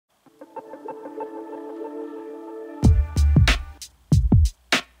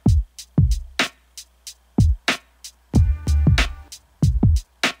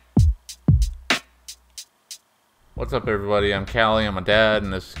What's up, everybody? I'm Cali. I'm a dad,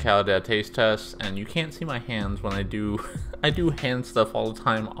 and this is CaliDad Taste Test. And you can't see my hands when I do I do hand stuff all the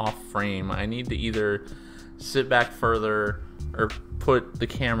time off frame. I need to either sit back further or put the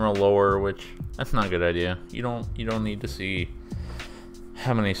camera lower, which that's not a good idea. You don't need to see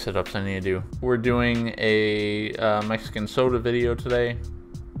how many sit-ups I need to do. We're doing a Mexican soda video today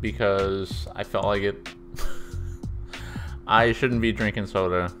because I felt like it. I shouldn't be drinking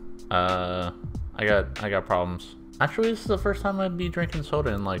soda. I got problems. Actually, this is the first time I'd be drinking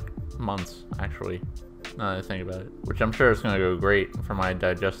soda in like months, actually, now that I think about it. Which I'm sure is going to go great for my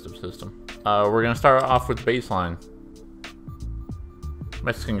digestive system. We're going to start off with baseline.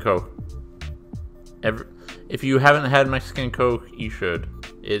 Mexican Coke. If you haven't had Mexican Coke, you should.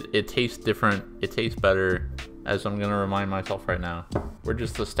 It tastes different. It tastes better, as I'm going to remind myself right now. We're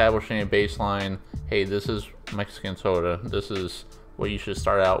just establishing a baseline. Hey, this is Mexican soda. This is what you should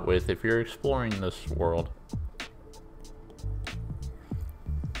start out with if you're exploring this world.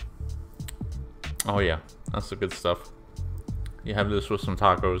 Oh yeah, that's the good stuff. You have this with some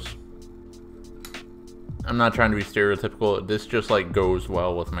tacos. I'm not trying to be stereotypical. This just like goes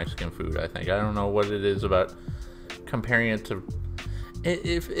well with Mexican food, I think. I don't know what it is about comparing it to...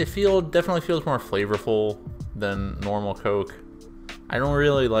 It definitely feels more flavorful than normal Coke. I don't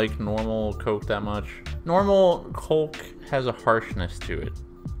really like normal Coke that much. Normal Coke has a harshness to it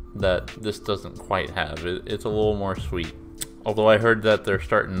that this doesn't quite have. It's a little more sweet. Although I heard that they're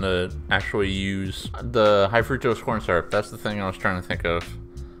starting to actually use the high fructose corn syrup. That's the thing I was trying to think of.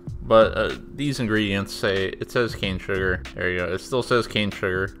 But these ingredients say, it says cane sugar. There you go. It still says cane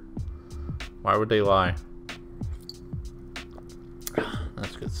sugar. Why would they lie?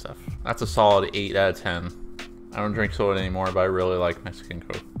 That's good stuff. That's a solid 8 out of 10. I don't drink soda anymore, but I really like Mexican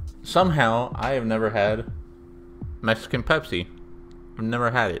Coke. Somehow, I have never had Mexican Pepsi. I've never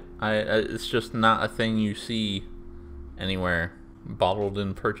had it. It's just not a thing you see anywhere. Bottled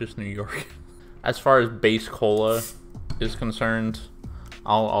in Purchase, New York. As far as base cola is concerned,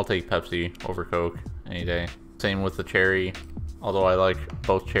 I'll take Pepsi over Coke any day. Same with the cherry, although I like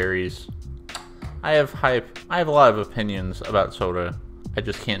both cherries. I have a lot of opinions about soda. I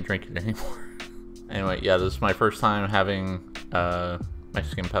just can't drink it anymore. Anyway, yeah, this is my first time having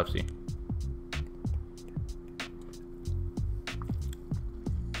Mexican Pepsi.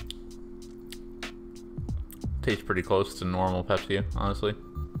 Tastes pretty close to normal Pepsi, honestly.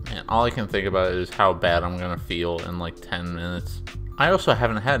 And all I can think about is how bad I'm gonna feel in like 10 minutes. I also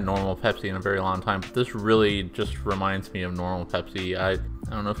haven't had normal Pepsi in a very long time, but this really just reminds me of normal Pepsi. I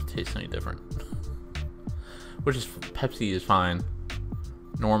don't know if it tastes any different. Which is, Pepsi is fine.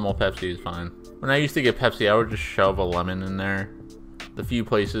 Normal Pepsi is fine. When I used to get Pepsi, I would just shove a lemon in there. The few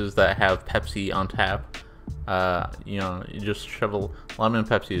places that have Pepsi on tap, you know, you just shove a lemon.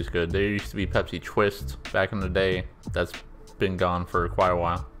 Pepsi is good. There used to be Pepsi Twist back in the day. That's been gone for quite a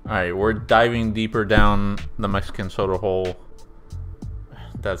while. Alright, we're diving deeper down the Mexican soda hole.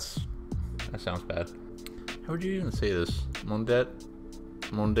 That sounds bad. How would you even say this? Mundet?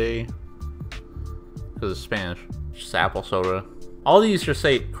 Mundet? Because it's Spanish. Just apple soda. All these just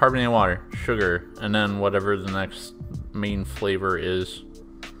say carbonated water, sugar, and then whatever the next main flavor is.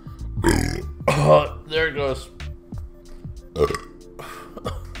 There it goes.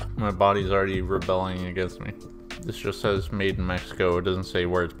 My body's already rebelling against me. This just says made in Mexico. It doesn't say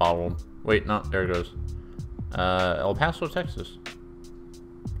where it's bottled. Wait, no, there it goes. El Paso, Texas.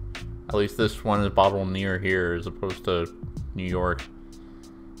 At least this one is bottled near here as opposed to New York.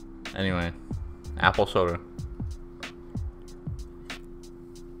 Anyway, apple soda.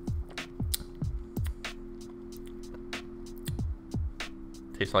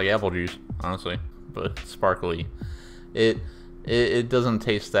 Tastes like apple juice, honestly, but sparkly. It doesn't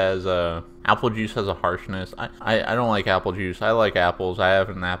taste as apple juice has a harshness. I don't like apple juice. I like apples. I have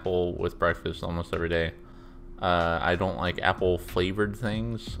an apple with breakfast almost every day. I don't like apple flavored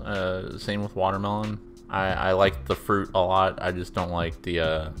things. Same with watermelon. I like the fruit a lot. I just don't like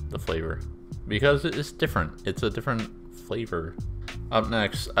the flavor because it's different. It's a different flavor. Up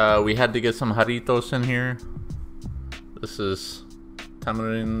next, we had to get some Jarritos in here. This is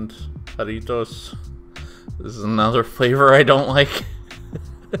Tamarind Jarritos. This is another flavor I don't like.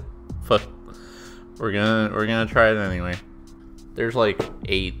 But we're gonna try it anyway. There's like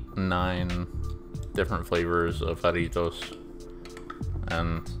 8, 9 different flavors of Jarritos,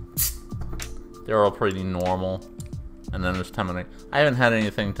 and they're all pretty normal. And then there's tamarind. I haven't had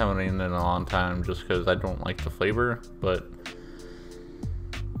anything tamarind in a long time just because I don't like the flavor, but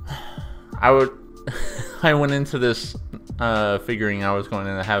I went into this figuring I was going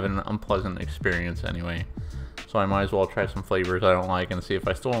to have an unpleasant experience anyway. So I might as well try some flavors I don't like and see if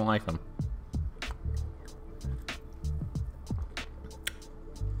I still don't like them.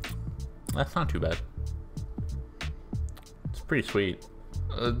 That's not too bad. It's pretty sweet.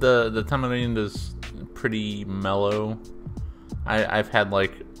 The tamarind is pretty mellow. I've had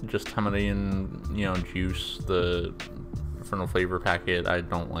like just tamarind, you know, juice, from the flavor packet. I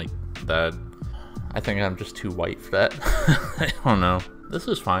don't like that. I think I'm just too white for that. I don't know. This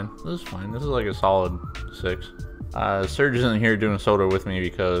is fine. This is fine. This is like a solid 6. Serge isn't here doing soda with me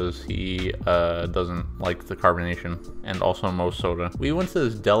because he doesn't like the carbonation, and also most soda. We went to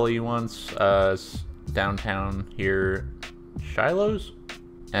this deli once, downtown here, Shiloh's,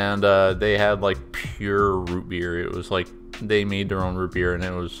 and they had like pure root beer. It was like they made their own root beer, and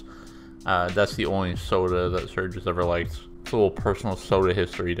it was that's the only soda that Serge has ever liked. It's a little personal soda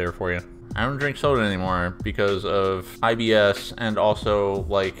history there for you. I don't drink soda anymore because of IBS, and also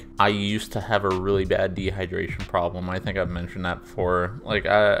like I used to have a really bad dehydration problem. I think I've mentioned that before. Like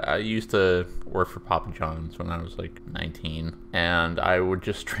I used to work for Papa John's when I was like 19, and I would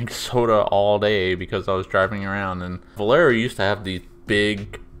just drink soda all day because I was driving around. And Valero used to have these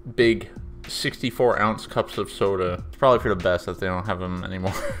big 64-ounce cups of soda. It's probably for the best that they don't have them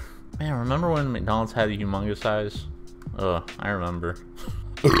anymore. Man, remember when McDonald's had a humongous size? Ugh, I remember.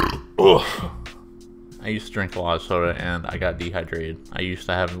 I used to drink a lot of soda and I got dehydrated. I used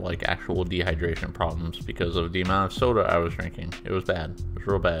to have like actual dehydration problems because of the amount of soda I was drinking. It was bad. It was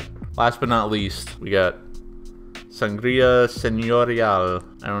real bad. Last but not least, we got Sangria Señorial.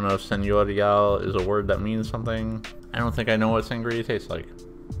 I don't know if Señorial is a word that means something. I don't think I know what sangria tastes like.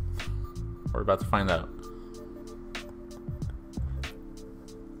 We're about to find out.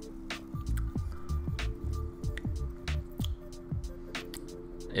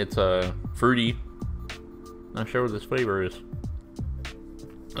 It's fruity. Not sure what this flavor is.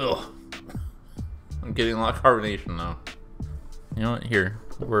 Ugh. I'm getting a lot of carbonation though. You know what? Here,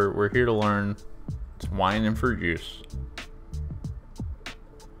 we're here to learn. It's wine and fruit juice.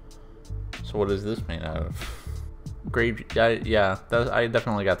 So what is this made out of? Grape. Yeah, I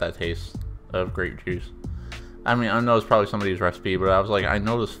definitely got that taste of grape juice. I mean, I know it's probably somebody's recipe, but I was like, I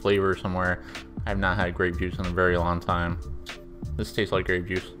know this flavor somewhere. I've not had grape juice in a very long time. This tastes like grape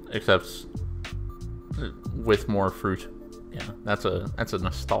juice, except with more fruit. Yeah, that's a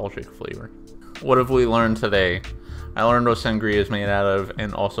nostalgic flavor. What have we learned today? I learned what sangria is made out of,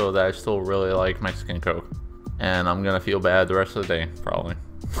 and also that I still really like Mexican Coke. And I'm gonna feel bad the rest of the day, probably.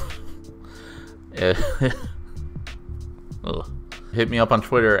 Hit me up on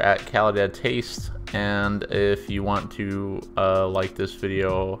Twitter at CaliDad Taste, and if you want to like this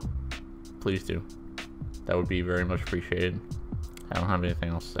video, please do. That would be very much appreciated. I don't have anything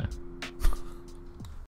else to say.